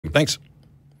Thanks.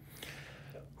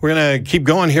 We're going to keep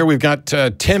going here. We've got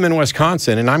Tim in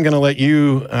Wisconsin, and I'm going to let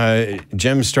you,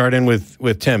 Jim, start in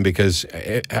with Tim because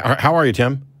how are you,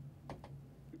 Tim?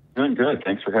 Doing good.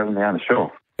 Thanks for having me on the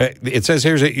show. It says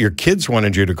here that your kids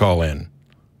wanted you to call in.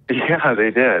 Yeah,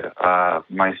 they did.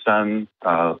 My son,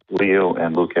 Leo,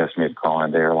 and Luke asked me to call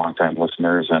in. They're longtime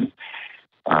listeners, and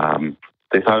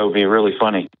they thought it would be really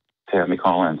funny to have me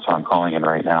call in, so I'm calling in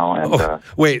right now. And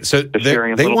wait, so just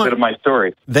sharing a little bit of my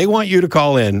story. They want you to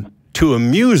call in to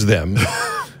amuse them,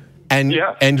 and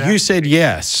yeah, and exactly. You said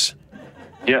yes.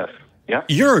 Yes. Yeah.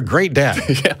 You're a great dad.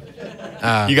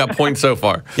 Yeah. You got points so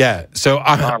far. Yeah. So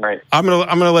all right. I'm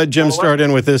gonna let Jim start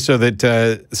in with this so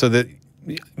that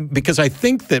because I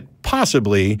think that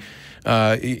possibly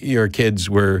your kids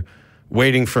were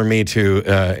waiting for me to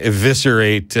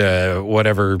eviscerate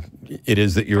whatever it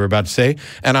is that you were about to say,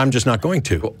 and I'm just not going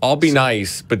to. Well, I'll be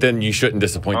nice, but then you shouldn't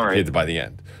disappoint all the right. kids by the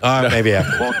end. Maybe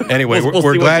after. Anyway, we'll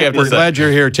we're see what you have to we're say. glad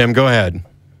you're here, Tim. Go ahead.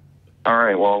 All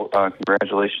right. Well,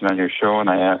 congratulations on your show, and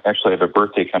I actually have a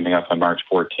birthday coming up on March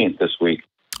 14th this week.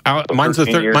 So mine's the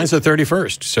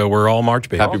 31st, so we're all March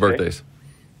baby. Happy birthdays.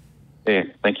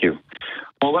 Hey, thank you.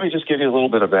 Well, let me just give you a little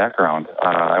bit of background.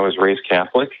 I was raised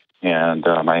Catholic, and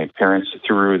my parents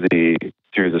through the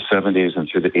 70s and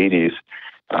through the 80s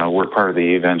were part of the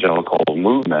evangelical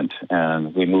movement,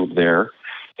 and we moved there.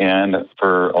 And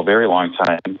for a very long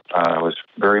time, I was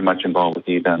very much involved with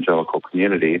the evangelical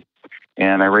community.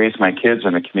 And I raised my kids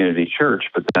in a community church,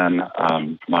 but then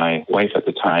my wife at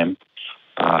the time,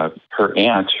 her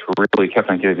aunt really kept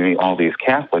on giving me all these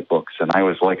Catholic books. And I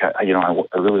was like, I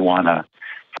really want to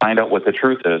find out what the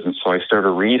truth is. And so I started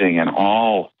reading, and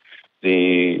all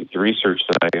the research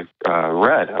that I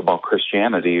read about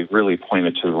Christianity really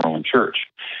pointed to the Roman Church.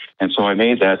 And so I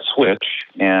made that switch,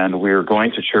 and we were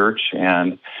going to church,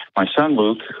 and my son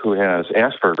Luke, who has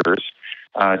Asperger's,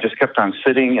 just kept on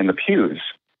sitting in the pews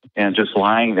and just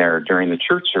lying there during the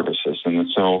church services. And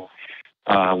so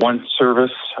one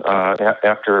service,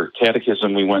 after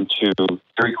catechism, we went to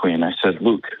Dairy Queen. I said,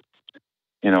 Luke,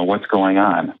 what's going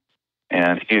on?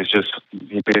 And he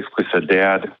basically said,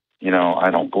 Dad, I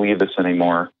don't believe this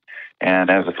anymore.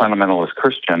 And as a fundamentalist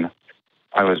Christian,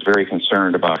 I was very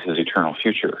concerned about his eternal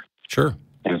future. Sure.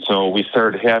 And so we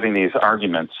started having these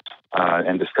arguments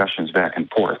and discussions back and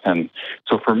forth. And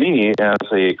so for me, as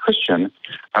a Christian,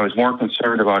 I was more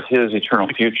concerned about his eternal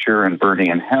future and burning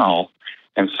in hell.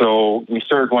 And so we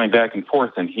started going back and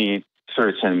forth, and he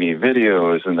started sending me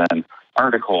videos and then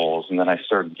articles, and then I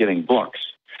started getting books.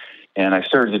 And I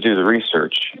started to do the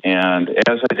research. And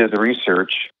as I did the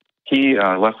research, he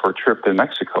left for a trip to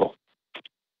Mexico.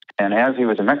 And as he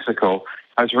was in Mexico,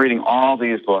 I was reading all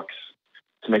these books.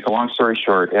 To make a long story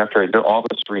short, after I did all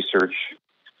this research,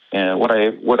 and what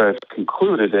I've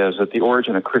concluded is that the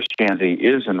origin of Christianity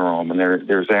is in Rome, and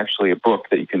there's actually a book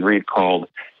that you can read called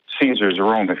Caesar's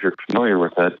Rome, if you're familiar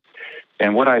with it.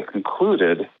 And what I've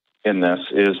concluded in this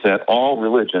is that all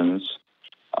religions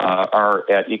are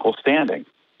at equal standing.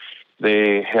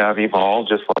 They have evolved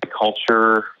just like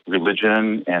culture,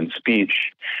 religion, and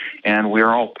speech, and we're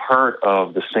all part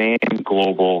of the same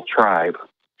global tribe.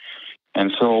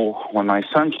 And so when my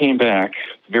son came back,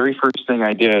 the very first thing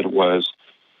I did was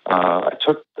I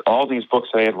took all these books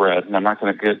I had read, and I'm not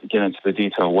going to get into the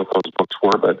detail of what those books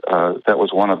were, but that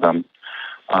was one of them.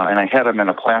 And I had them in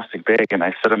a plastic bag, and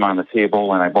I set them on the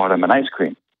table, and I bought him an ice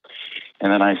cream. And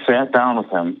then I sat down with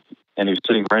him, and he was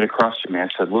sitting right across from me. I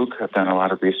said, Luke, I've done a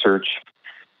lot of research.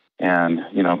 And,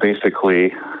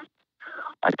 basically,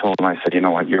 I told him, I said, you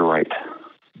know what, you're right.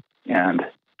 And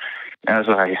as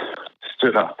I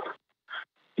stood up,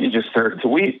 he just started to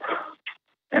weep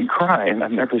and cry. And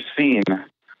I've never seen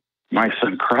my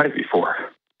son cry before,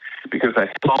 because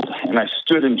I felt and I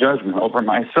stood in judgment over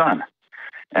my son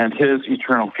and his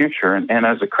eternal future. And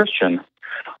as a Christian,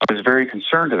 I was very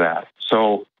concerned of that.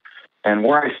 So, and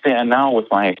where I stand now with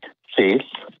my faith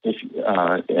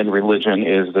and religion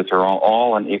is that they're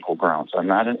all on equal grounds. I'm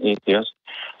not an atheist.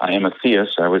 I am a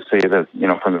theist. I would say that,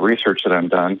 from the research that I've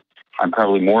done, I'm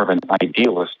probably more of an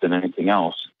idealist than anything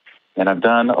else. And I've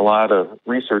done a lot of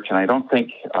research, and I don't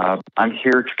think I'm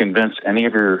here to convince any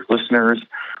of your listeners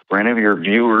or any of your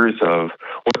viewers of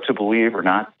what to believe or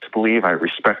not to believe. I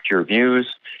respect your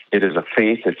views. It is a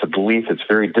faith. It's a belief. It's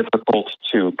very difficult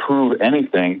to prove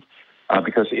anything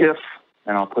because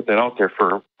and I'll put that out there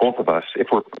for both of us, if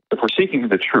we're seeking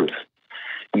the truth,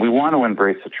 and we want to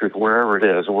embrace the truth wherever it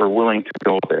is, we're willing to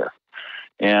go there.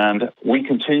 And we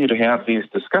continue to have these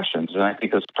discussions, and I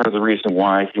think that's part of the reason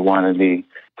why he wanted me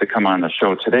to come on the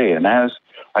show today. And as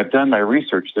I've done my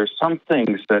research, there's some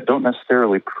things that don't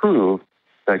necessarily prove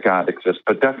that God exists,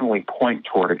 but definitely point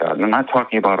toward a God. And I'm not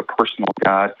talking about a personal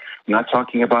God. I'm not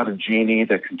talking about a genie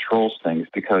that controls things,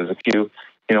 because if you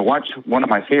watch one of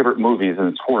my favorite movies, and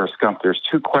it's Forrest Gump, there's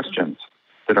two questions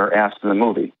that are asked in the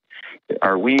movie.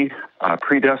 Are we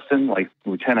predestined like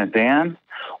Lieutenant Dan,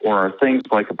 or are things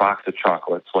like a box of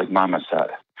chocolates like Mama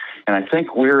said? And I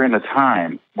think we're in a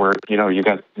time where, you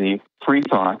got the free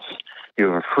thoughts, you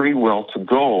have a free will to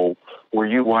go where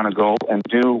you want to go and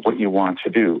do what you want to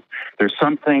do. There's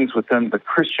some things within the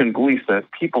Christian belief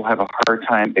that people have a hard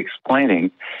time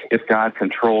explaining if God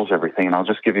controls everything. And I'll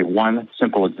just give you one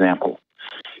simple example.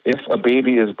 If a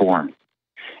baby is born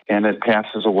and it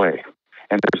passes away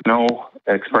and there's no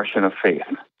expression of faith,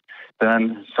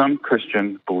 then some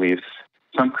Christian beliefs,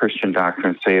 some Christian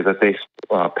doctrines say that they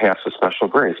pass a special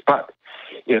grace. But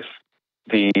if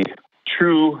the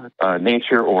true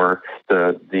nature or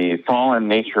the fallen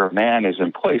nature of man is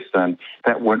in place, then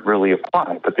that wouldn't really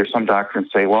apply. But there's some doctrines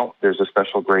say, well, there's a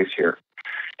special grace here.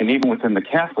 And even within the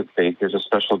Catholic faith, there's a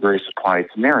special grace applied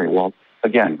to Mary. Well,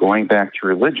 again, going back to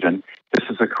religion, this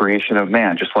is a creation of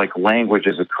man, just like language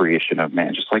is a creation of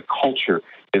man, just like culture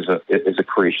is a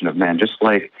creation of man, just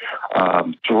like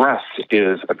dress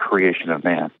is a creation of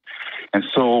man. And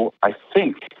so I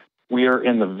think we are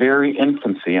in the very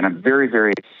infancy, and I'm very,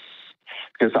 very,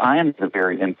 because I am in the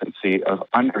very infancy of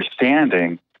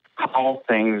understanding how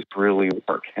things really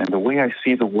work. And the way I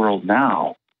see the world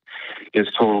now is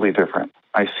totally different.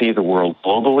 I see the world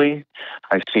globally.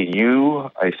 I see you.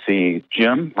 I see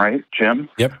Jim, right? Jim,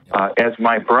 yep. As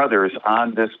my brothers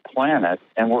on this planet,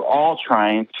 and we're all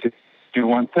trying to do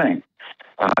one thing.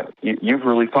 You've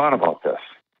really thought about this.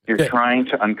 You're trying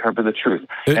to uncover the truth.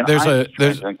 There's to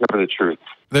uncover the truth.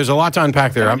 There's a lot to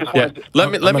unpack there.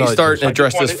 Let me start and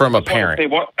address this from a parent.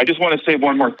 I just want to say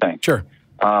one more thing. Sure.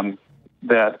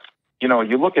 That,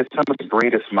 you look at some of the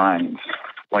greatest minds,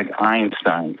 like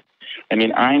Einstein. I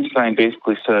mean, Einstein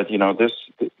basically said,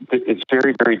 it's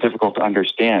very, very difficult to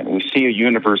understand. We see a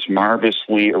universe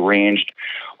marvelously arranged,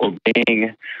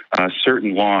 obeying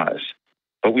certain laws,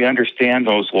 but we understand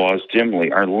those laws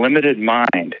dimly. Our limited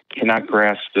mind cannot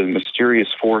grasp the mysterious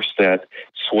force that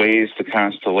sways the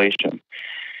constellation.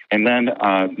 And then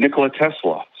Nikola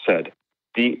Tesla said,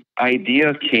 the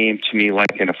idea came to me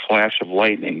like in a flash of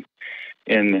lightning.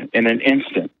 In an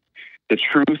instant, the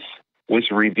truth was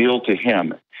revealed to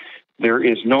him. There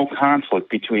is no conflict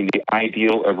between the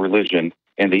ideal of religion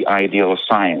and the ideal of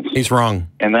science. He's wrong.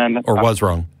 And then, or was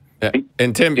wrong. Yeah.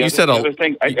 And Tim, you said other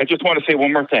thing. I just want to say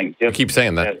one more thing. I keep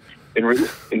saying that. In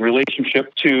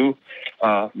relationship to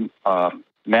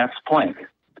Max Planck,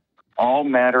 all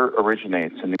matter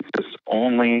originates and exists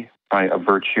only by a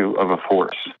virtue of a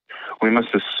force. We must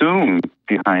assume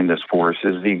behind this force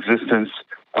is the existence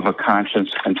of a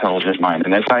conscious, intelligent mind.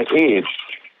 And as I age,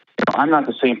 I'm not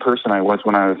the same person I was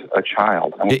when I was a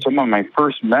child. And some of my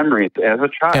first memories as a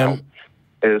child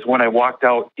is when I walked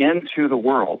out into the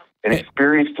world and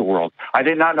experienced the world. I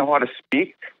did not know how to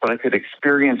speak, but I could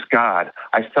experience God.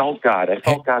 I felt God. I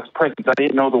felt God's presence. I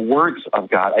didn't know the words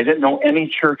of God. I didn't know any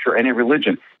church or any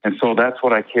religion. And so that's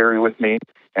what I carry with me,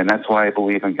 and that's why I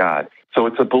believe in God. So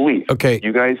it's a belief. Okay.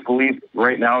 You guys believe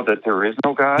right now that there is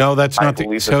no God? No, that's not I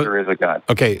believe that there is a God.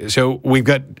 Okay, so we've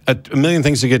got a million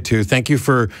things to get to. Thank you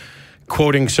for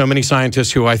quoting so many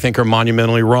scientists who I think are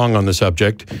monumentally wrong on the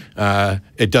subject.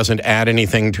 It doesn't add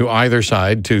anything to either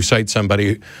side to cite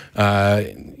somebody,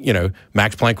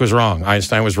 Max Planck was wrong,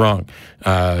 Einstein was wrong,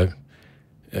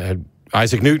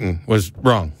 Isaac Newton was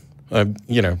wrong,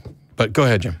 But go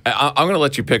ahead, Jim. I'm going to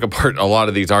let you pick apart a lot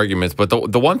of these arguments, but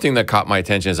the one thing that caught my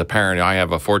attention as a parent, I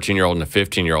have a 14-year-old and a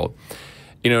 15-year-old,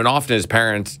 and often as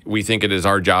parents, we think it is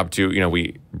our job to,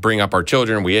 we bring up our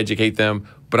children, we educate them,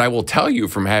 but I will tell you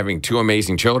from having two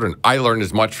amazing children, I learned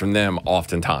as much from them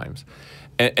oftentimes.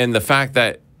 And the fact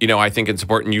that, I think it's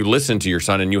important you listen to your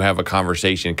son and you have a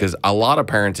conversation, because a lot of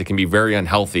parents, it can be very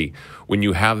unhealthy when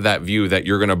you have that view that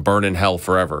you're going to burn in hell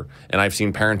forever. And I've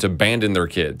seen parents abandon their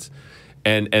kids.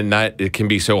 And that it can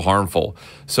be so harmful.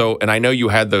 So, and I know you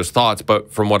had those thoughts,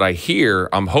 but from what I hear,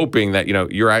 I'm hoping that,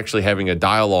 you're actually having a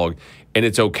dialogue, and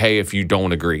it's okay if you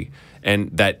don't agree. And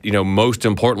that, most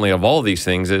importantly of all these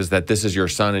things is that this is your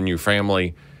son and your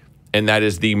family, and that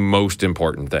is the most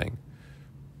important thing.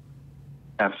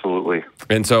 Absolutely.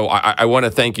 And so I want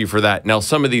to thank you for that. Now,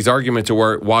 some of these arguments are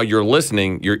where, while you're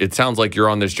listening, it sounds like you're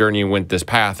on this journey and went this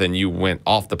path, and you went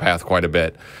off the path quite a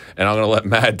bit. And I'm going to let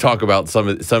Matt talk about some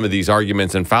of these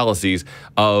arguments and fallacies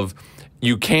of,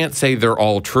 you can't say they're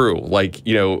all true, like,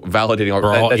 you know, validating all,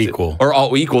 or all equal. Or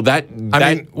all equal. That's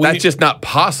just not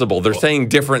possible. They're saying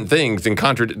different things and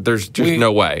there's just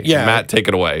no way. Yeah. Matt, take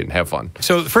it away and have fun.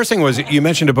 So the first thing was, you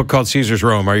mentioned a book called Caesar's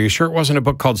Rome. Are you sure it wasn't a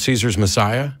book called Caesar's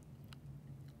Messiah?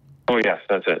 Oh, yes,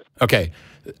 that's it. Okay.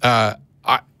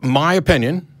 My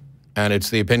opinion, and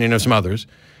it's the opinion of some others,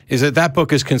 is that that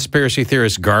book is conspiracy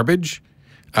theorist garbage.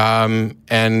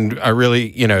 And I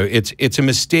really, you know, it's a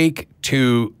mistake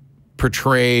to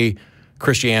portray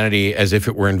Christianity as if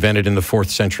it were invented in the 4th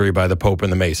century by the Pope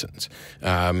and the Masons.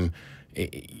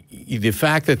 The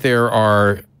fact that there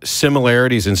are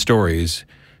similarities in stories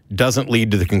doesn't lead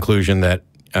to the conclusion that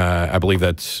I think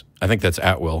that's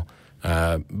Atwill.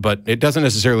 But it doesn't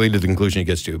necessarily lead to the conclusion it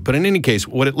gets to. But in any case,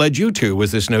 what it led you to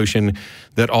was this notion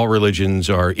that all religions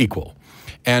are equal.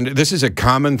 And this is a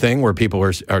common thing where people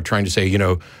are trying to say, you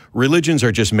know, religions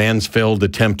are just man's failed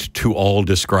attempt to all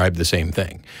describe the same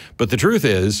thing. But the truth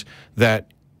is that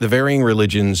the varying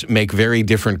religions make very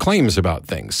different claims about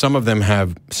things. Some of them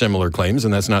have similar claims,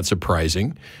 and that's not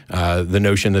surprising. The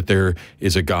notion that there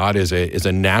is a God is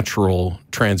a natural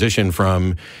transition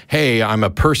from, hey, I'm a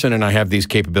person and I have these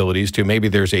capabilities, to maybe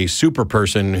there's a super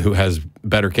person who has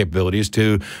better capabilities,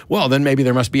 to, well, then maybe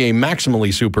there must be a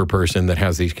maximally super person that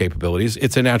has these capabilities.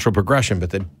 It's a natural progression, but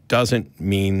that doesn't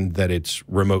mean that it's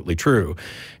remotely true.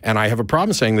 And I have a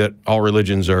problem saying that all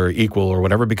religions are equal or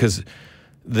whatever, because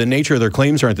the nature of their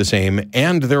claims aren't the same,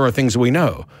 and there are things we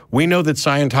know. We know that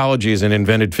Scientology is an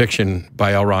invented fiction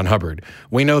by L. Ron Hubbard.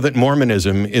 We know that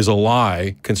Mormonism is a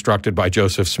lie constructed by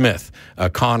Joseph Smith, a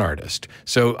con artist.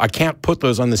 So I can't put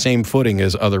those on the same footing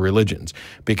as other religions,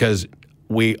 because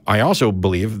I also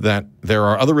believe that there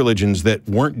are other religions that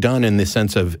weren't done in the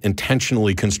sense of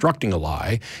intentionally constructing a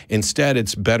lie. Instead,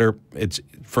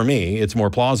 for me, it's more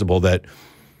plausible that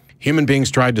human beings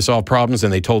tried to solve problems,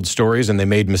 and they told stories, and they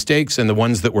made mistakes, and the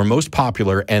ones that were most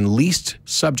popular and least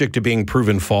subject to being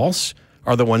proven false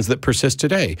are the ones that persist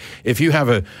today. If you have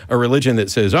a religion that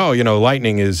says, oh, you know,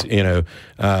 lightning is, you know,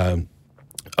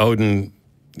 Odin,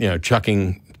 you know,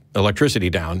 chucking electricity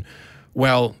down,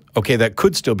 well, okay, that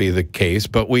could still be the case,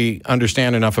 but we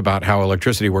understand enough about how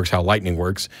electricity works, how lightning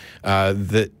works,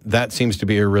 that seems to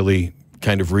be a really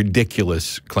kind of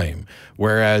ridiculous claim.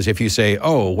 Whereas if you say,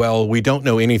 oh, well, we don't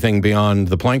know anything beyond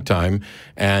the Planck time,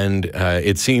 and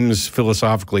it seems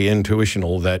philosophically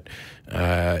intuitional that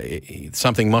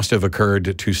something must have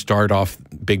occurred to start off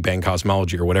Big Bang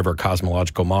cosmology or whatever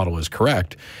cosmological model is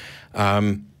correct.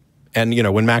 And, you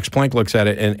know, when Max Planck looks at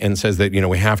it and says that, you know,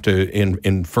 we have to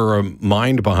infer a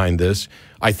mind behind this,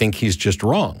 I think he's just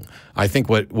wrong. I think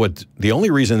what the only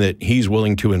reason that he's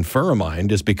willing to infer a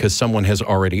mind is because someone has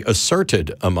already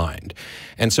asserted a mind.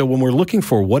 And so when we're looking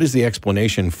for what is the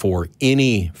explanation for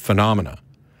any phenomena,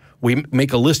 we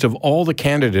make a list of all the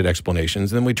candidate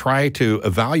explanations, and then we try to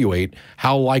evaluate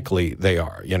how likely they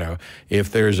are. You know,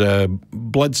 if there's a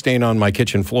blood stain on my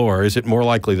kitchen floor, is it more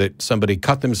likely that somebody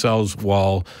cut themselves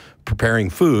while preparing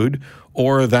food,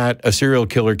 or that a serial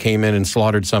killer came in and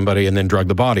slaughtered somebody and then drug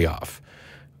the body off?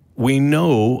 We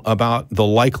know about the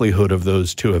likelihood of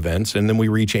those two events, and then we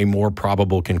reach a more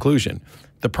probable conclusion.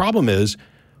 The problem is,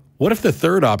 what if the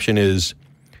third option is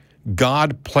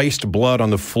God placed blood on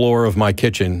the floor of my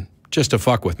kitchen just to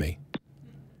fuck with me?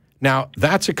 Now,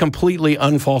 that's a completely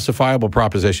unfalsifiable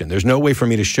proposition. There's no way for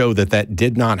me to show that that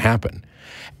did not happen.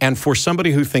 And for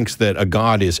somebody who thinks that a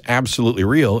God is absolutely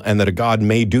real and that a God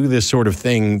may do this sort of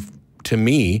thing to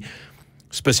me,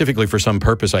 specifically for some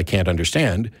purpose I can't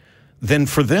understand, then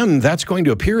for them, that's going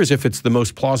to appear as if it's the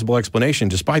most plausible explanation,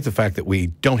 despite the fact that we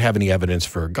don't have any evidence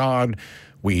for a God.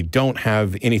 We don't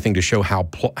have anything to show how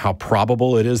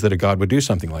probable it is that a God would do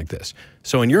something like this.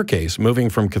 So in your case,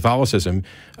 moving from Catholicism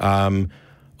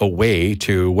away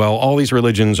to, well, all these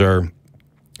religions are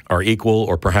equal,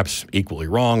 or perhaps equally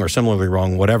wrong or similarly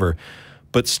wrong, whatever,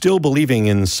 but still believing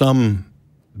in some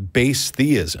base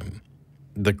theism,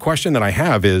 the question that I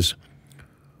have is,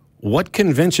 what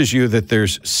convinces you that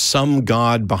there's some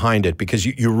God behind it? Because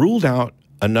you ruled out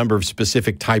a number of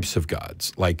specific types of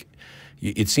gods. Like,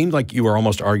 it seemed like you were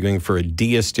almost arguing for a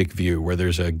deistic view where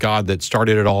there's a God that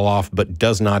started it all off but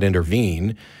does not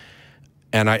intervene.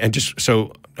 And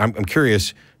I'm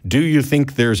curious, do you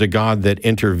think there's a God that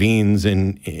intervenes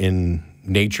in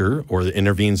nature or that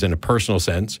intervenes in a personal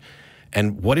sense?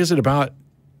 And what is it about,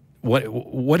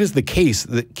 what is the case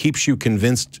that keeps you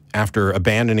convinced after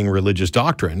abandoning religious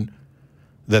doctrine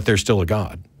that there's still a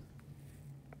God?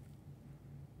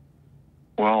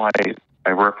 Well, I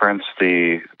referenced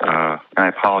and I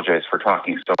apologize for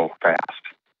talking so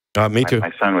fast. Me too.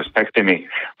 My son was texting me.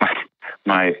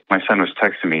 My son was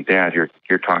texting me, Dad,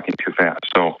 you're talking too fast.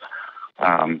 So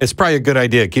It's probably a good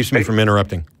idea. It keeps me from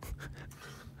interrupting.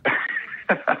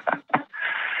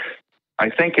 I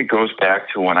think it goes back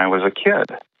to when I was a kid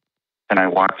and I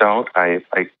walked out. I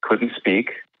couldn't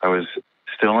speak. I was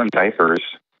still in diapers,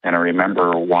 and I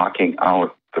remember walking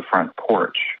out the front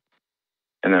porch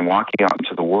and then walking out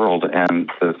into the world,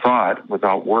 and the thought,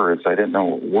 without words, I didn't know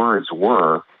what words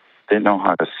were, didn't know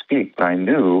how to speak, but I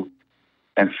knew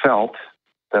and felt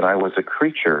that I was a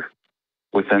creature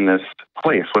within this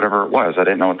place, whatever it was. I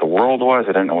didn't know what the world was.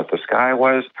 I didn't know what the sky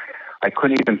was. I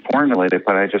couldn't even formulate it,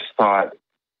 but I just thought,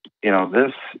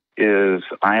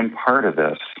 I'm part of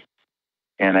this.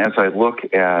 And as I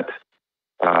look at,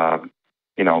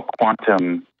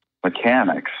 quantum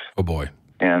mechanics. Oh, boy.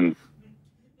 And,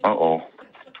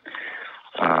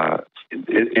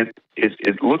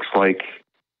 it looks like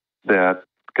that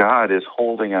God is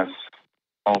holding us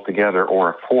all together,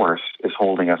 or a force is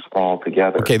holding us all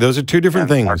together. Okay, those are two different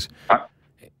things.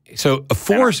 So a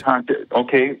force,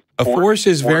 a force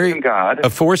is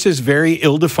very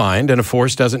ill-defined, and a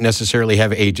force doesn't necessarily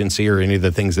have agency or any of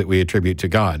the things that we attribute to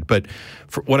God. But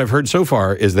what I've heard so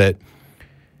far is that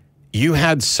you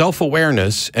had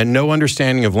self-awareness and no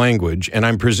understanding of language, and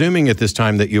I'm presuming at this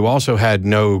time that you also had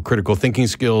no critical thinking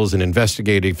skills and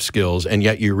investigative skills, and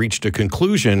yet you reached a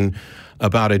conclusion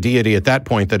about a deity at that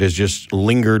point that has just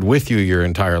lingered with you your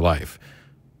entire life.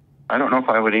 I don't know if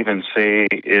I would even say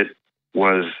it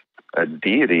was a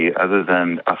deity other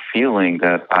than a feeling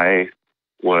that I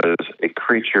was a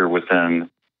creature within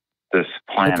this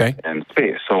planet and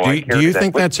space. So do you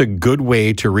think that's a good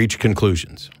way to reach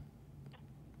conclusions?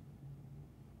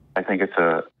 I think it's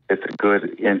a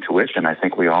good intuition. I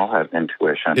think we all have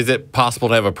intuition. Is it possible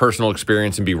to have a personal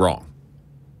experience and be wrong?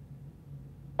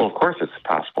 Well, of course it's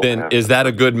possible. Then is that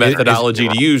a good methodology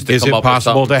to use to come up with something? Is it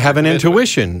possible to have an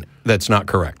intuition that's not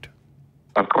correct?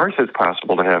 Of course it's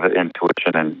possible to have an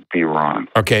intuition and be wrong.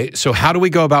 Okay, so how do we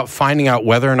go about finding out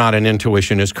whether or not an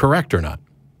intuition is correct or not?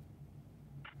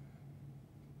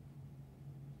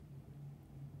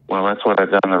 Well, that's what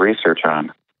I've done the research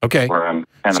on. Okay. Where I'm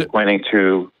kind of pointing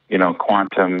to,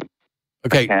 quantum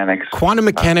mechanics. Quantum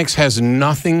mechanics has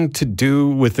nothing to do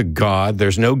with a God.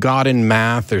 There's no God in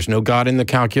math. There's no God in the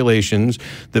calculations.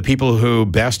 The people who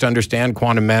best understand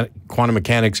quantum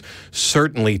mechanics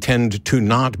certainly tend to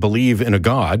not believe in a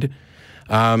God.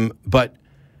 But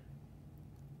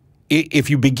if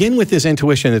you begin with this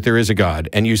intuition that there is a God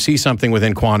and you see something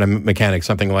within quantum mechanics,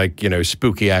 something like,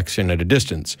 spooky action at a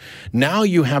distance, now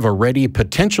you have a ready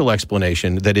potential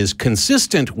explanation that is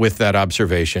consistent with that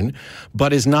observation,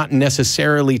 but is not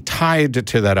necessarily tied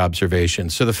to that observation.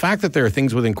 So the fact that there are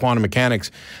things within quantum mechanics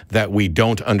that we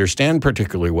don't understand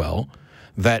particularly well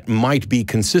that might be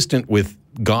consistent with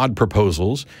God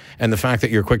proposals, and the fact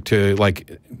that you're quick to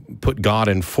put God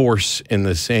and force in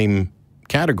the same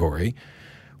category,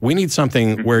 we need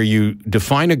something where you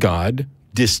define a God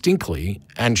distinctly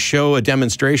and show a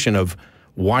demonstration of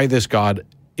why this God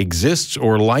exists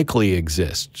or likely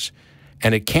exists.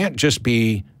 And it can't just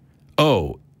be,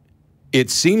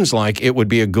 it seems like it would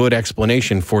be a good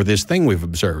explanation for this thing we've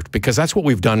observed, because that's what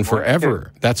we've done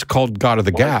forever. That's called God of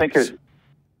the gaps.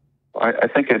 I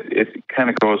think it kind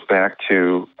of goes back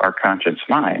to our conscious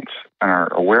minds and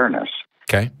our awareness.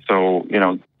 Okay. So,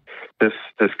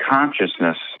 this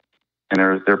consciousness, and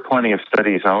there are plenty of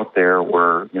studies out there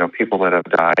where, people that have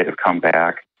died have come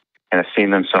back and have seen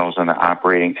themselves on the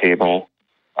operating table.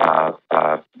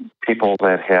 People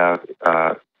that have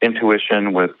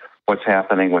intuition with what's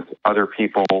happening with other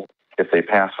people if they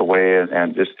pass away,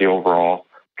 and just the overall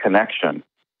connection.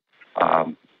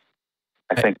 I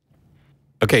think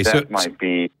that might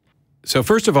be... So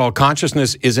first of all,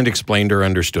 consciousness isn't explained or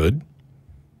understood.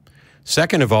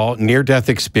 Second of all, near-death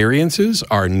experiences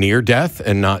are near death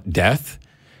and not death.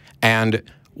 And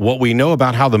what we know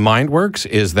about how the mind works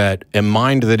is that a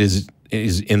mind that is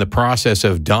in the process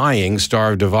of dying,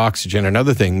 starved of oxygen and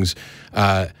other things,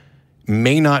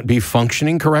 may not be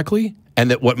functioning correctly.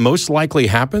 And that what most likely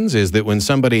happens is that when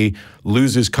somebody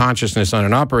loses consciousness on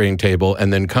an operating table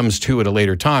and then comes to at a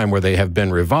later time where they have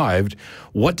been revived,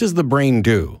 what does the brain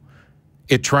do?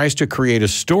 It tries to create a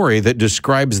story that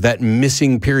describes that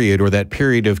missing period or that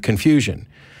period of confusion.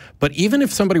 But even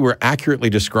if somebody were accurately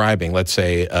describing, let's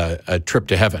say, a trip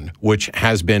to heaven, which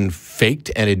has been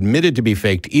faked and admitted to be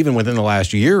faked even within the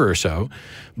last year or so,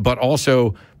 but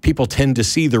also people tend to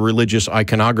see the religious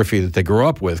iconography that they grew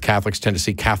up with. Catholics tend to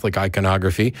see Catholic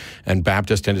iconography, and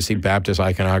Baptists tend to see Baptist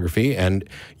iconography, and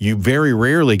you very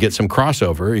rarely get some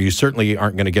crossover. You certainly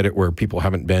aren't going to get it where people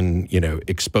haven't been,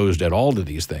 exposed at all to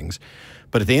these things.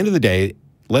 But at the end of the day,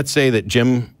 let's say that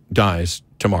Jim dies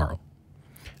tomorrow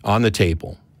on the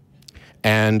table,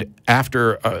 And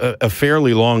after a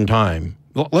fairly long time,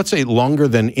 let's say longer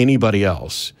than anybody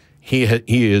else, he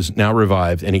is now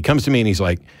revived, and he comes to me and he's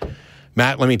like,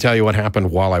 Matt, let me tell you what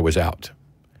happened while I was out.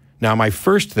 Now, my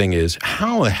first thing is,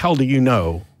 how the hell do you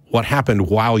know what happened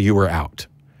while you were out?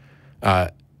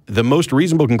 The most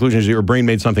reasonable conclusion is your brain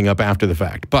made something up after the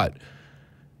fact. But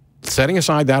setting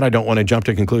aside that, I don't want to jump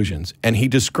to conclusions. And he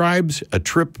describes a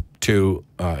trip to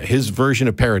his version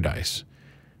of paradise.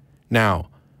 Now,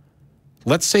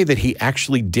 let's say that he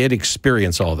actually did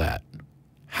experience all that.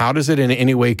 How does it in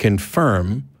any way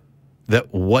confirm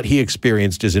that what he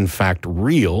experienced is in fact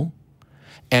real?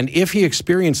 And if he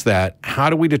experienced that, how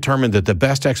do we determine that the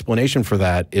best explanation for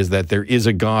that is that there is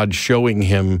a God showing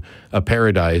him a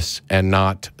paradise and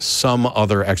not some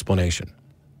other explanation?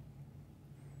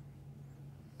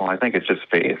 Well, I think it's just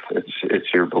faith.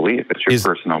 It's your belief. It's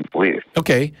your personal belief.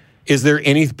 Okay. Is there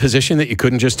any position that you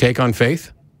couldn't just take on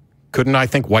faith? Couldn't I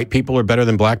think white people are better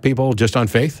than black people just on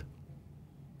faith?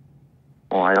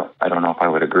 Well, I don't know if I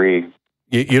would agree.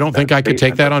 You don't think I could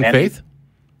take that on faith?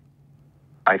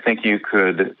 I think you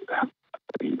could.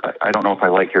 I don't know if I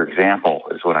like your example,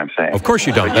 is what I'm saying. Of course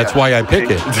you don't. That's why I pick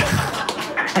it.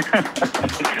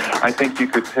 I think you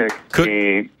could pick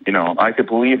I could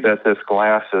believe that this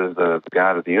glass is the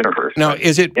God of the universe. Now,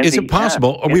 is it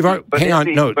possible?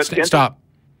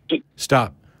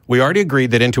 Stop. We already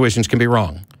agreed that intuitions can be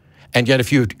wrong. And yet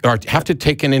if you have to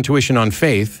take an intuition on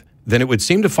faith, then it would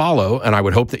seem to follow, and I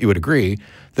would hope that you would agree,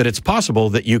 that it's possible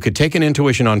that you could take an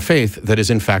intuition on faith that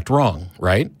is in fact wrong,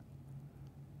 right?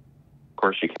 Of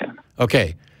course you can.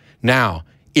 Okay. Now,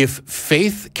 if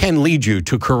faith can lead you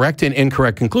to correct and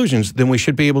incorrect conclusions, then we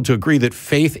should be able to agree that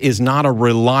faith is not a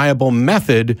reliable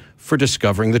method for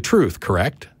discovering the truth,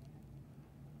 correct?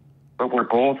 But we're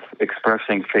both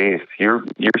expressing faith. You're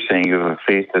saying you have a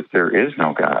faith that there is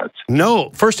no gods. No.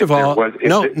 First of all,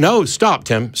 no, stop,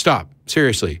 Tim. Stop.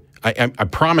 Seriously. I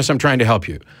promise I'm trying to help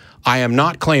you. I am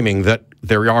not claiming that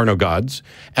there are no gods,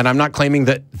 and I'm not claiming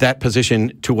that that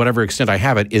position, to whatever extent I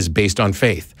have it, is based on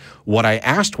faith. What I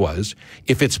asked was,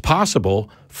 if it's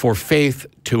possible for faith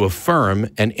to affirm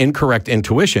an incorrect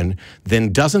intuition,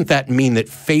 then doesn't that mean that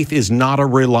faith is not a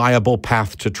reliable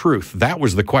path to truth? That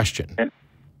was the question.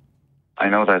 I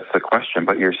know that's the question,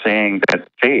 but you're saying that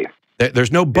faith.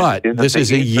 There's no but. This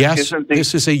is a yes.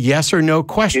 This is a yes or no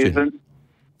question.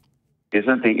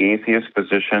 Isn't the atheist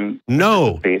position?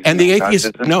 No. And the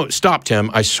atheist, no, stop, Tim,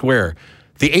 I swear.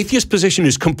 The atheist position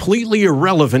is completely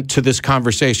irrelevant to this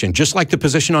conversation, just like the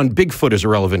position on Bigfoot is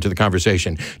irrelevant to the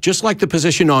conversation, just like the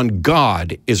position on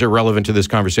God is irrelevant to this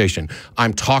conversation.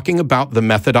 I'm talking about the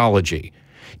methodology.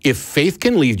 If faith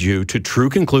can lead you to true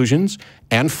conclusions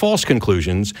and false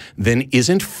conclusions, then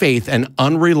isn't faith an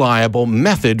unreliable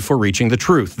method for reaching the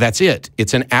truth? That's it.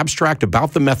 It's an abstract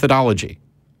about the methodology.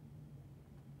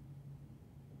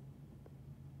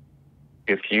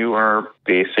 If you are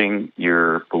basing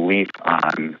your belief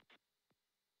on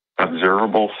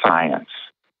observable science,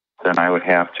 then I would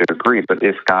have to agree. But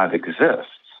if God exists,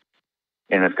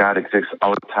 and if God exists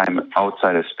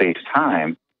outside of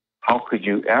space-time, how could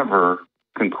you ever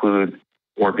conclude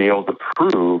or be able to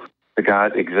prove that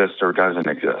God exists or doesn't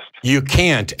exist? You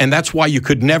can't, and that's why you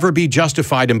could never be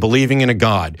justified in believing in a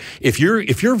God. If your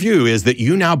view is that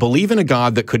you now believe in a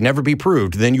God that could never be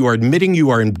proved, then you are admitting you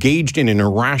are engaged in an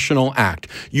irrational act.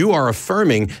 You are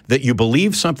affirming that you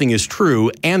believe something is true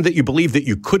and that you believe that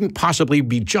you couldn't possibly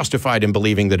be justified in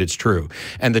believing that it's true.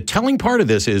 And the telling part of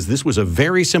this is this was a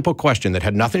very simple question that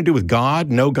had nothing to do with God,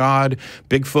 no God,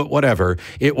 Bigfoot, whatever.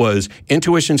 It was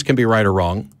intuitions can be right or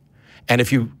wrong. And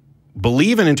if you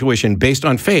believe in intuition based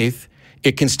on faith,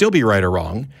 it can still be right or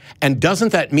wrong. And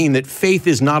doesn't that mean that faith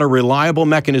is not a reliable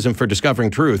mechanism for discovering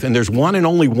truth? And there's one and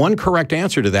only one correct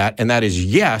answer to that, and that is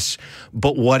yes,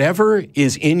 but whatever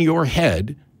is in your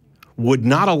head would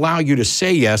not allow you to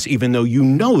say yes, even though you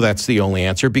know that's the only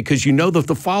answer, because you know that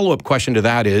the follow-up question to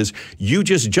that is you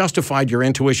just justified your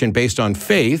intuition based on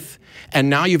faith, and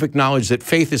now you've acknowledged that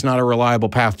faith is not a reliable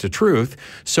path to truth.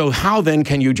 So how then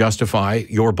can you justify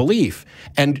your belief?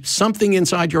 And something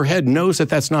inside your head knows that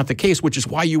that's not the case, which is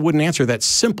why you wouldn't answer that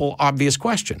simple, obvious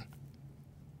question.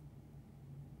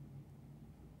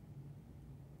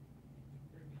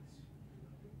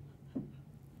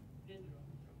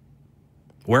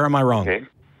 Where am I wrong? Okay.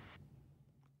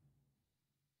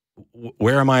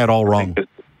 Where am I at all wrong?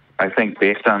 I think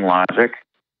based on logic,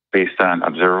 based on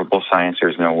observable science,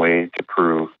 there's no way to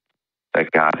prove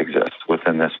that God exists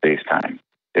within this space-time,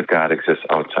 if God exists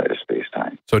outside of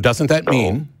space-time. So doesn't that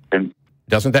mean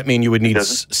you would need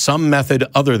some method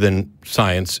other than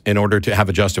science in order to have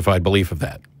a justified belief of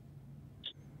that?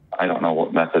 I don't know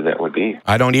what method that would be.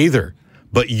 I don't either.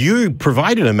 But you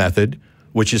provided a method,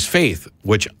 which is faith,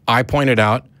 which I pointed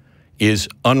out is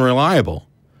unreliable.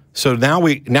 So now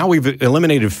we've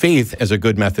eliminated faith as a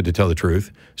good method to tell the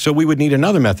truth. So we would need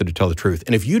another method to tell the truth.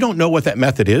 And if you don't know what that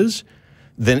method is,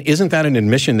 then isn't that an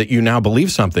admission that you now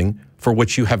believe something for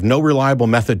which you have no reliable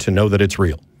method to know that it's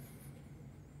real?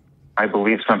 I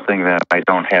believe something that I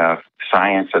don't have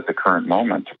science at the current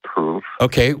moment to prove.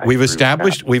 Okay, we've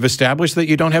established that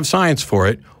you don't have science for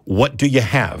it. What do you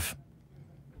have?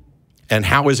 And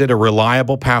how is it a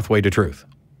reliable pathway to truth?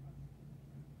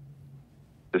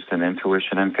 Just an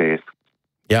intuition and faith.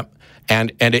 Yep.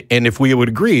 And if we would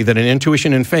agree that an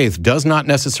intuition and faith does not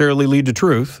necessarily lead to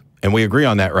truth, and we agree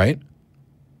on that, right?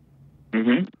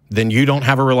 Mm-hmm. Then you don't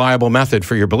have a reliable method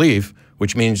for your belief,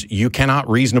 which means you cannot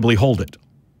reasonably hold it.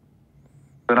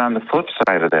 But on the flip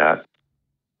side of that,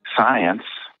 science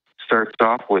starts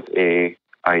off with a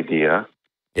idea,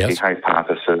 yes, a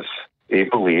hypothesis, a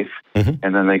belief, mm-hmm,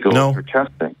 and then they go no, through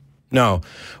testing. No.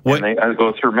 And they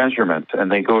go through measurement,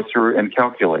 and they go through and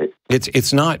calculate.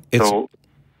 It's not.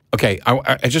 Okay,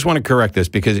 I just want to correct this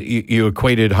because you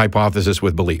equated hypothesis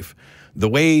with belief. The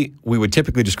way we would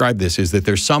typically describe this is that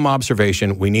there's some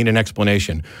observation, we need an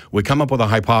explanation. We come up with a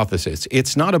hypothesis.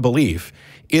 It's not a belief.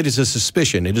 It is a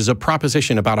suspicion. It is a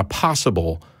proposition about a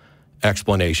possible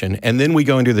explanation. And then we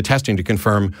go and do the testing to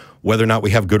confirm whether or not we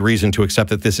have good reason to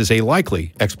accept that this is a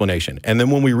likely explanation. And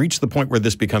then when we reach the point where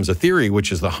this becomes a theory,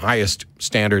 which is the highest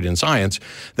standard in science,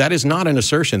 that is not an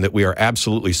assertion that we are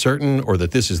absolutely certain or that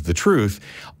this is the truth.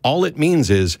 All it means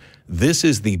is this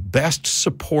is the best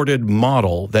supported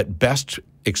model that best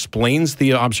explains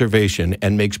the observation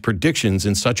and makes predictions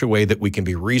in such a way that we can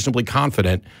be reasonably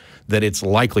confident that it's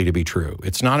likely to be true.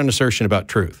 It's not an assertion about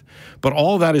truth. But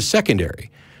all that is secondary.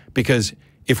 Because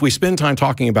if we spend time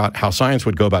talking about how science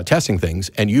would go about testing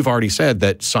things, and you've already said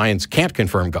that science can't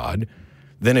confirm God,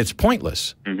 then it's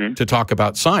pointless to talk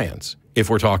about science if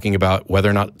we're talking about whether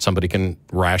or not somebody can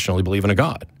rationally believe in a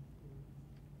God.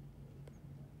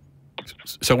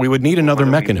 So we would need another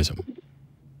mechanism.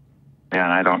 Yeah,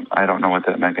 and I don't know what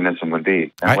that mechanism would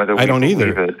be. And I don't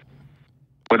either.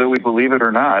 Whether we believe it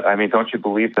or not, I mean, don't you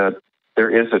believe that there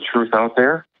is a truth out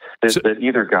there? That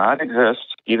either God exists,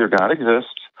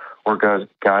 or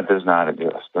God does not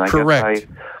exist. And Correct.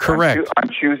 I'm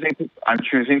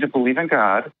choosing to believe in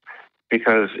God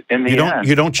because in the end,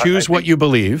 you don't choose what you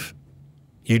believe.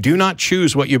 You do not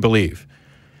choose what you believe.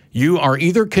 You are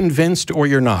either convinced or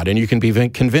you're not, and you can be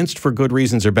convinced for good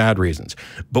reasons or bad reasons.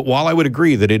 But while I would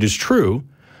agree that it is true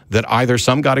that either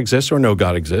some God exists or no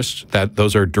God exists, that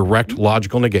those are direct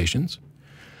logical negations,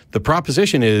 the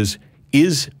proposition is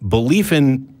belief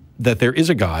in that there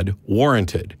is a God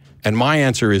warranted? And my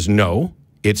answer is no,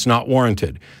 it's not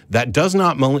warranted. That does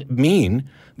not mean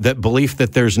that belief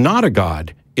that there's not a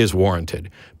God is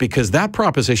warranted, because that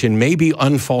proposition may be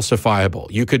unfalsifiable.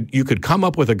 You could come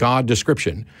up with a God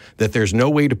description that there's no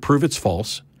way to prove it's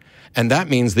false, and that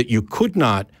means that you could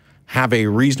not have a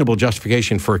reasonable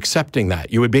justification for accepting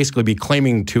that. You would basically be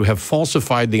claiming to have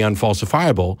falsified the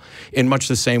unfalsifiable in much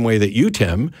the same way that you,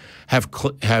 Tim,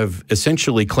 have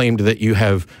essentially claimed that you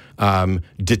have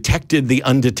detected the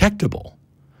undetectable.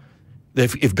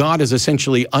 If God is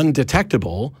essentially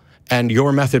undetectable, and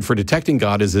your method for detecting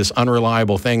God is this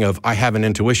unreliable thing of I have an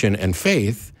intuition and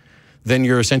faith, then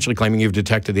you're essentially claiming you've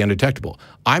detected the undetectable.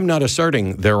 I'm not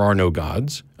asserting there are no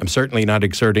gods. I'm certainly not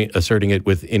asserting it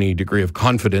with any degree of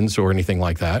confidence or anything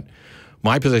like that.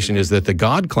 My position is that the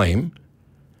God claim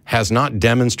has not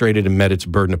demonstrated and met its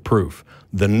burden of proof.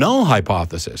 The null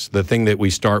hypothesis, the thing that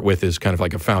we start with, is kind of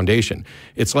like a foundation.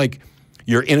 It's like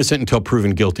you're innocent until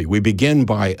proven guilty. We begin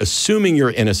by assuming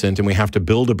you're innocent, and we have to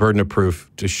build a burden of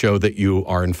proof to show that you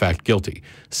are in fact guilty.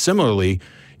 Similarly,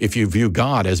 if you view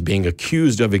God as being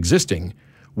accused of existing,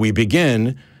 we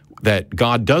begin that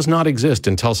God does not exist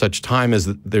until such time as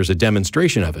there's a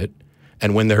demonstration of it.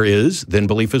 And when there is, then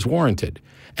belief is warranted.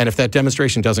 And if that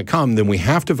demonstration doesn't come, then we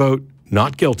have to vote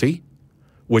not guilty,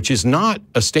 which is not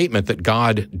a statement that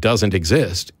God doesn't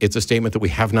exist. It's a statement that we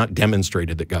have not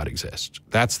demonstrated that God exists.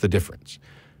 That's the difference.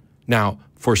 Now,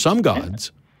 for some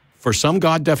gods, for some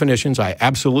God definitions, I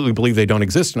absolutely believe they don't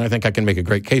exist, and I think I can make a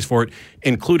great case for it,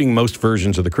 including most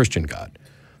versions of the Christian God.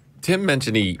 Tim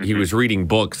mentioned he was reading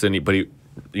books, but he,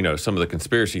 some of the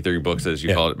conspiracy theory books, as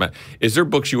you call it. Is there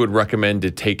books you would recommend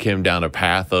to take him down a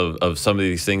path of some of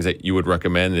these things that you would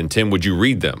recommend? And Tim, would you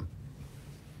read them?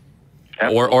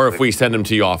 Or if we send them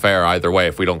to you off air, either way,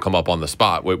 if we don't come up on the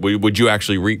spot, would you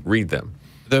actually read them?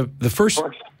 The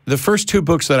first two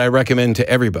books that I recommend to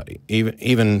everybody,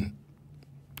 even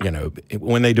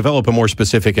when they develop a more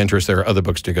specific interest, there are other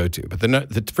books to go to. But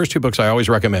the first two books I always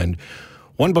recommend.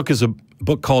 One book is a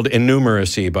book called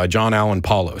Innumeracy by John Allen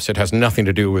Paulos. It has nothing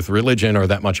to do with religion or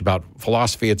that much about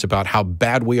philosophy. It's about how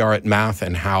bad we are at math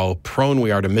and how prone we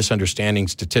are to misunderstanding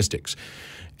statistics.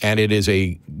 And it is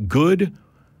a good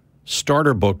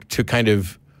starter book to kind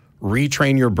of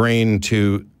retrain your brain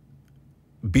to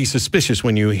be suspicious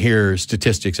when you hear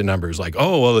statistics and numbers like,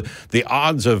 oh, well, the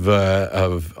odds of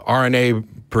RNA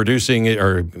producing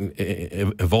or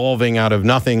evolving out of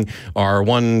nothing are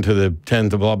 1 to the 10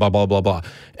 to blah, blah, blah, blah, blah.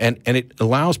 And it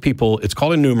allows people, it's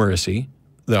called Innumeracy.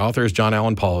 The author is John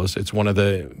Allen Paulos. It's one of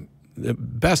the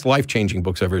best life-changing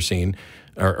books I've ever seen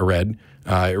or read.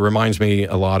 It reminds me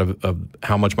a lot of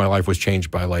how much my life was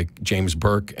changed by like James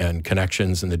Burke and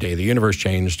Connections and The Day the Universe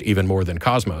Changed, even more than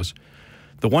Cosmos.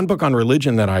 The one book on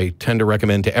religion that I tend to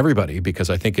recommend to everybody because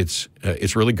I think it's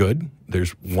really good. There's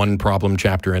one problem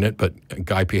chapter in it, but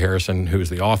Guy P. Harrison,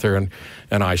 who's the author,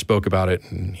 and I spoke about it,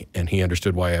 and he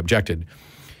understood why I objected.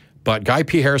 But Guy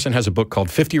P. Harrison has a book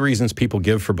called 50 Reasons People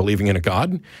Give for Believing in a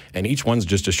God, and each one's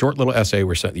just a short little essay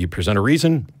where you present a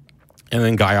reason, and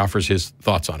then Guy offers his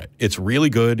thoughts on it. It's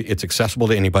really good, it's accessible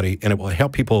to anybody, and it will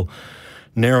help people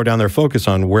narrow down their focus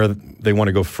on where they want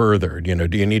to go further. You know,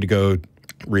 do you need to go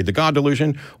read The God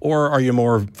Delusion, or are you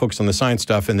more focused on the science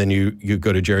stuff, and then you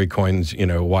go to Jerry Coyne's, you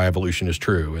know, Why Evolution is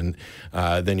True, and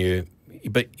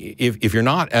but if you're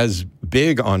not as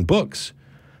big on books,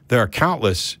 there are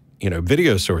countless, you know,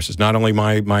 video sources, not only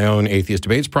my own Atheist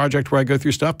Debates project where I go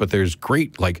through stuff, but there's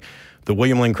great, like the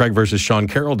William Lane Craig versus Sean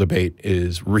Carroll debate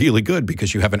is really good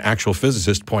because you have an actual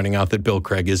physicist pointing out that Bill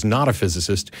Craig is not a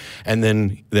physicist and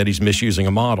then that he's misusing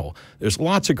a model. There's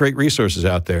lots of great resources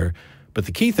out there. But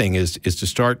the key thing is to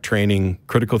start training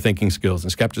critical thinking skills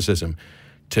and skepticism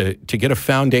to get a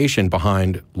foundation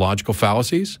behind logical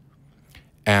fallacies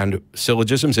and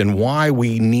syllogisms and why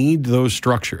we need those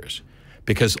structures.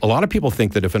 Because a lot of people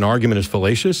think that if an argument is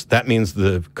fallacious, that means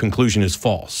the conclusion is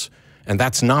false. And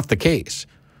that's not the case.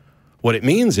 What it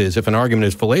means is if an argument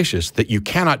is fallacious, that you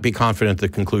cannot be confident the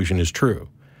conclusion is true.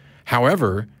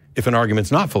 However, if an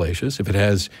argument's not fallacious, if it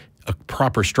has a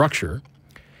proper structure,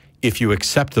 if you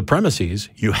accept the premises,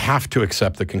 you have to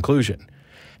accept the conclusion.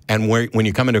 And when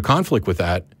you come into conflict with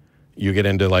that, you get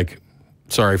into like,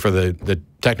 sorry for the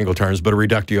technical terms, but a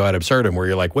reductio ad absurdum, where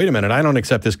you're like, wait a minute, I don't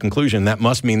accept this conclusion. That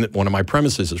must mean that one of my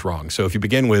premises is wrong. So if you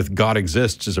begin with God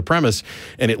exists as a premise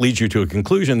and it leads you to a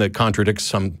conclusion that contradicts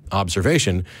some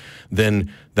observation,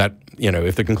 then that, you know,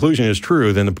 if the conclusion is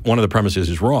true, then one of the premises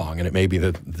is wrong. And it may be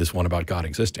that this one about God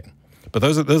existing. But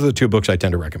those are the two books I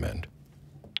tend to recommend.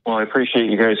 Well, I appreciate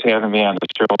you guys having me on the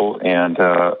show, and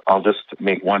I'll just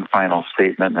make one final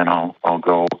statement, and then I'll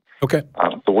go. Okay.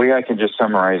 The way I can just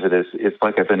summarize it is, it's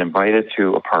like I've been invited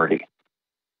to a party,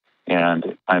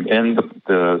 and I'm in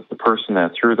the person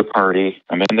that threw the party.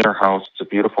 I'm in their house. It's a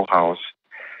beautiful house,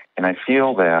 and I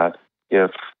feel that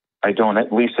if I don't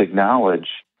at least acknowledge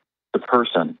the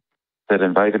person that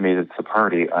invited me to the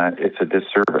party, it's a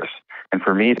disservice. And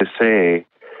for me to say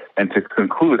and to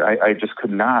conclude, I just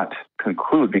could not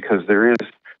conclude because there is,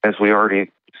 as we already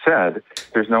said,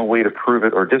 there's no way to prove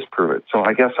it or disprove it. So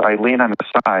I guess I lean on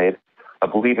the side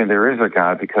of believing there is a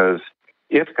God, because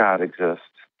if God exists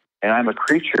and I'm a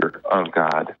creature of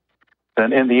God,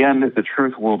 then in the end, the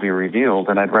truth will be revealed,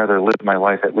 and I'd rather live my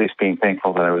life at least being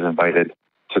thankful that I was invited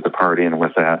to the party. And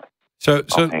with that, so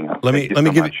let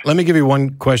me give you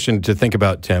one question to think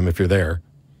about, Tim, if you're there.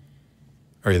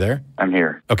 Are you there? I'm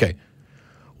here. Okay.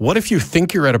 What if you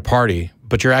think you're at a party,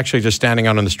 but you're actually just standing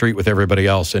out on the street with everybody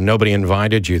else and nobody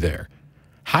invited you there?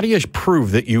 How do you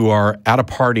prove that you are at a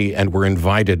party and were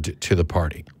invited to the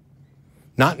party?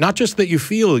 Not just that you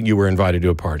feel you were invited to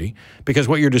a party, because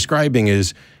what you're describing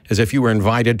is as if you were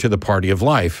invited to the party of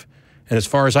life. And as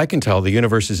far as I can tell, the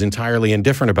universe is entirely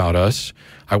indifferent about us.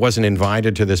 I wasn't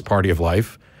invited to this party of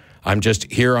life. I'm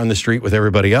just here on the street with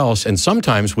everybody else, and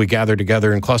sometimes we gather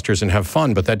together in clusters and have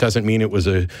fun, but that doesn't mean it was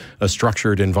a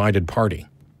structured, invited party.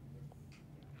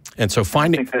 And so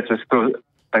finding... I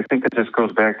think that just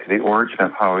goes back to the origin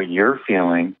of how you're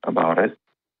feeling about it,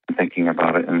 and thinking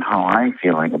about it, and how I'm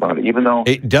feeling about it, even though...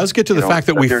 It does get to the fact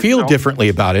that we feel differently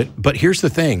about it, but here's the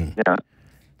thing. Yeah.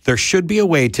 There should be a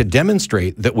way to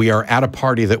demonstrate that we are at a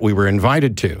party that we were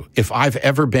invited to. If I've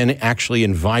ever been actually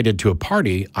invited to a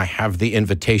party, I have the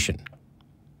invitation.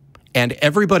 And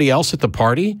everybody else at the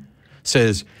party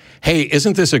says, hey,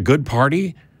 isn't this a good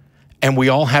party? And we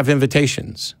all have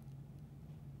invitations.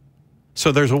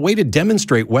 So there's a way to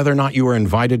demonstrate whether or not you were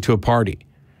invited to a party.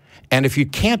 And if you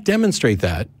can't demonstrate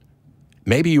that,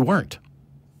 maybe you weren't.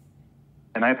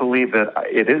 And I believe that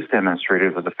it is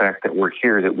demonstrated with the fact that we're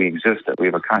here, that we exist, that we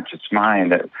have a conscious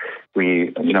mind, that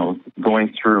we,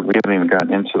 going through, we haven't even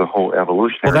gotten into the whole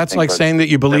evolution. Well, that's like saying that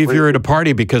you believe you're at a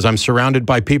party because I'm surrounded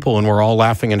by people and we're all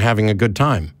laughing and having a good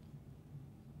time.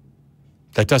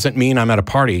 That doesn't mean I'm at a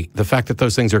party. The fact that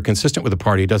those things are consistent with a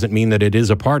party doesn't mean that it is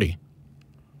a party.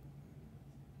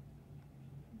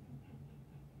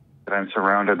 I'm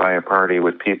surrounded by a party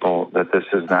with people, that this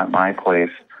is not my place.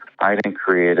 I didn't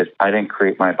create it. I didn't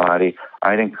create my body.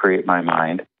 I didn't create my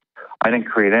mind. I didn't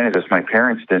create any of this. My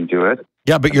parents didn't do it.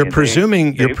 Yeah, but you're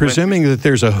presuming that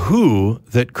there's a who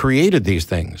that created these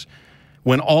things,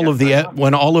 when all of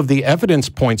the evidence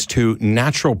points to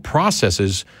natural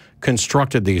processes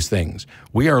constructed these things.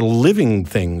 We are living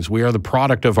things. We are the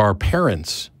product of our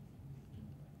parents.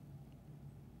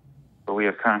 But we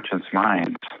have conscious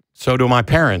minds. So do my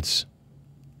parents.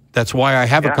 That's why I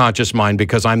have a conscious mind,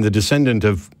 because I'm the descendant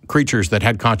of creatures that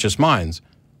had conscious minds.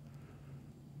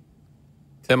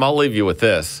 Tim, I'll leave you with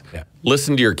this. Yeah.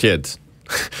 Listen to your kids.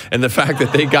 And the fact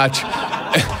that they got you,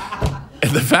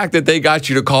 and the fact that they got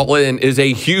you to call in is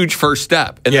a huge first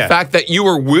step. And the fact that you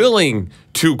were willing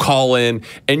to call in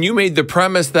and you made the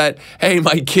premise that, hey,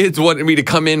 my kids wanted me to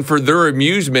come in for their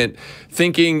amusement,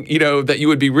 thinking, that you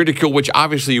would be ridiculed, which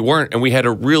obviously you weren't. And we had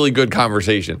a really good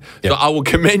conversation. So I will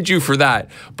commend you for that.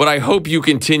 But I hope you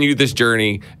continue this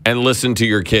journey and listen to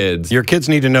your kids. Your kids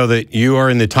need to know that you are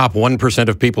in the top 1%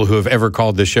 of people who have ever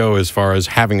called the show as far as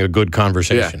having a good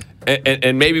conversation. Yeah.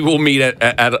 And maybe we'll meet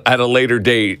at a later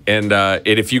date. And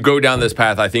if you go down this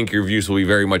path, I think your views will be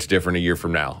very much different a year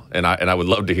from now. And I would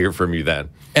love to hear from you then.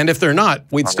 And if they're not,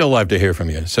 we'd still love to hear from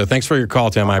you. So thanks for your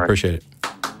call, Tim. I appreciate it.